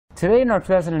Today in our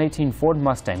 2018 Ford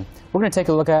Mustang, we're going to take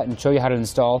a look at and show you how to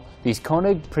install these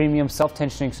Konig premium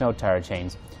self-tensioning snow tire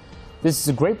chains. This is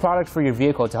a great product for your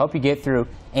vehicle to help you get through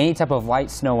any type of light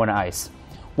snow and ice.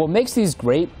 What makes these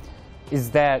great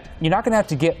is that you're not going to have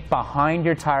to get behind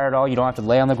your tire at all. You don't have to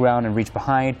lay on the ground and reach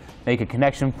behind, make a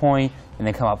connection point, and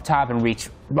then come up top and reach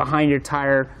behind your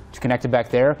tire to connect it back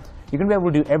there. You're going to be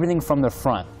able to do everything from the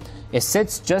front. It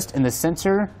sits just in the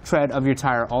center tread of your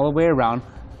tire all the way around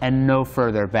and no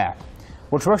further back,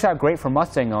 which works out great for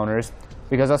Mustang owners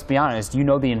because, let's be honest, you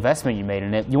know the investment you made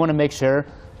in it. You want to make sure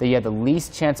that you have the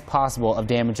least chance possible of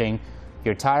damaging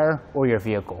your tire or your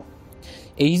vehicle.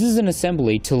 It uses an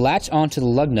assembly to latch onto the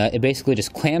lug nut. It basically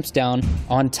just clamps down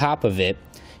on top of it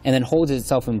and then holds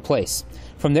itself in place.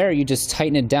 From there, you just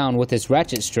tighten it down with this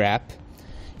ratchet strap,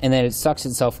 and then it sucks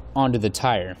itself onto the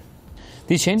tire.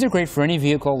 These chains are great for any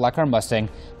vehicle like our Mustang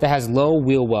that has low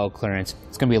wheel well clearance.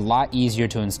 It's going to be a lot easier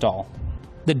to install.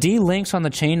 The D links on the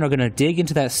chain are going to dig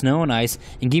into that snow and ice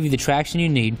and give you the traction you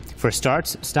need for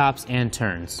starts, stops, and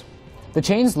turns. The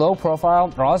chain's low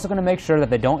profile are also going to make sure that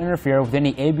they don't interfere with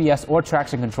any ABS or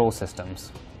traction control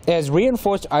systems. It has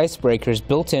reinforced ice breakers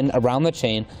built in around the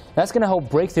chain. That's going to help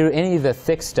break through any of the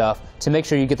thick stuff to make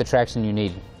sure you get the traction you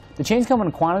need. The chains come in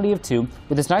a quantity of 2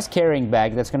 with this nice carrying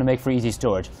bag that's going to make for easy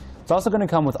storage. It's also going to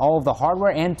come with all of the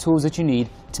hardware and tools that you need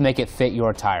to make it fit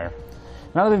your tire.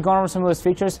 Now that we've gone over some of those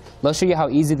features, let's show you how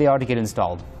easy they are to get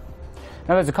installed.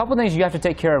 Now there's a couple things you have to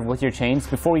take care of with your chains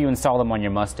before you install them on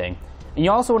your Mustang. And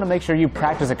you also want to make sure you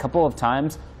practice a couple of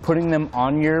times putting them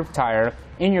on your tire,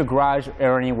 in your garage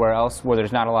or anywhere else where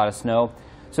there's not a lot of snow,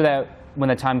 so that when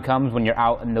the time comes when you're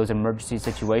out in those emergency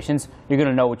situations, you're going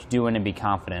to know what you're doing and be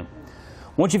confident.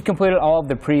 Once you've completed all of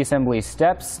the pre-assembly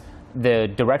steps, the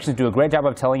directions do a great job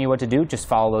of telling you what to do. Just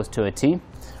follow those to a T.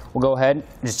 We'll go ahead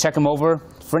and just check them over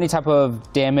for any type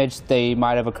of damage they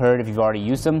might have occurred if you've already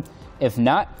used them. If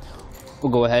not,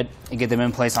 we'll go ahead and get them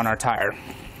in place on our tire.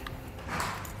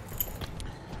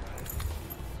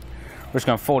 We're just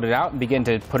going to fold it out and begin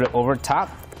to put it over top,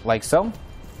 like so.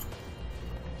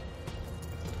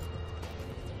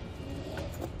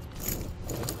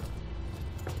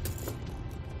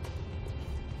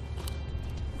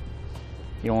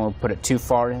 You don't want to put it too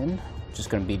far in. It's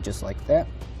just going to be just like that.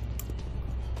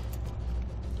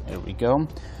 There we go.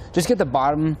 Just get the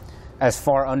bottom as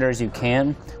far under as you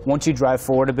can. Once you drive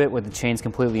forward a bit with the chains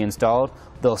completely installed,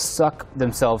 they'll suck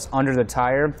themselves under the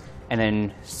tire and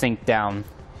then sink down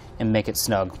and make it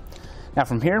snug. Now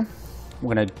from here,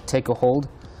 we're going to take a hold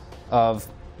of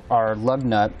our lug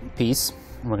nut piece.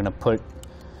 And we're going to put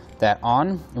that on.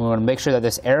 And we want to make sure that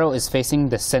this arrow is facing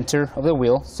the center of the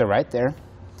wheel, so right there.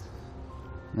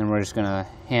 And then we're just going to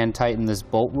hand tighten this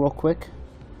bolt real quick.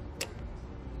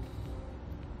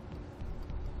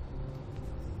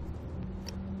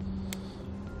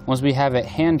 Once we have it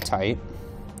hand tight,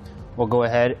 we'll go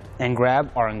ahead and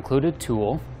grab our included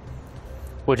tool,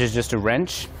 which is just a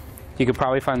wrench. You could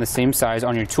probably find the same size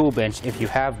on your tool bench if you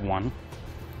have one.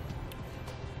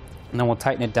 And then we'll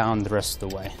tighten it down the rest of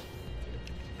the way.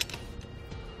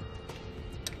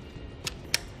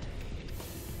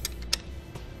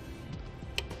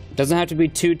 Doesn't have to be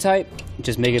too tight,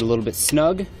 just make it a little bit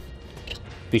snug.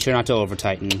 Be sure not to over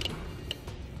tighten.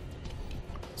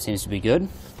 Seems to be good.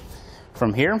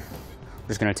 From here, we're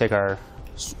just going to take our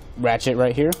ratchet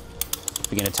right here,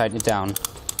 begin to tighten it down.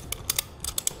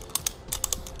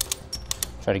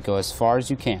 Try to go as far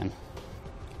as you can.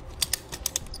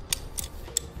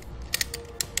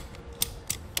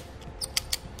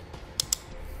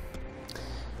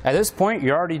 At this point,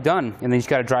 you're already done, and then you just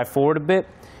got to drive forward a bit.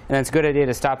 And it's a good idea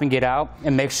to stop and get out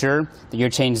and make sure that your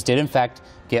chains did in fact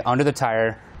get under the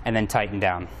tire and then tighten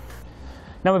down.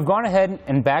 Now we've gone ahead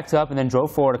and backed up and then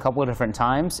drove forward a couple of different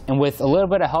times, and with a little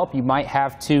bit of help you might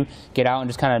have to get out and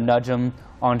just kind of nudge them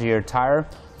onto your tire.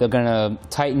 They're going to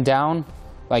tighten down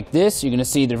like this. You're going to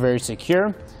see they're very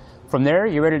secure. From there,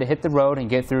 you're ready to hit the road and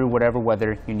get through whatever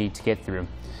weather you need to get through.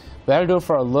 But that'll do it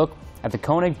for a look at the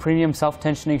Konig premium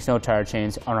self-tensioning snow tire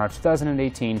chains on our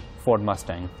 2018 Ford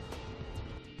Mustang.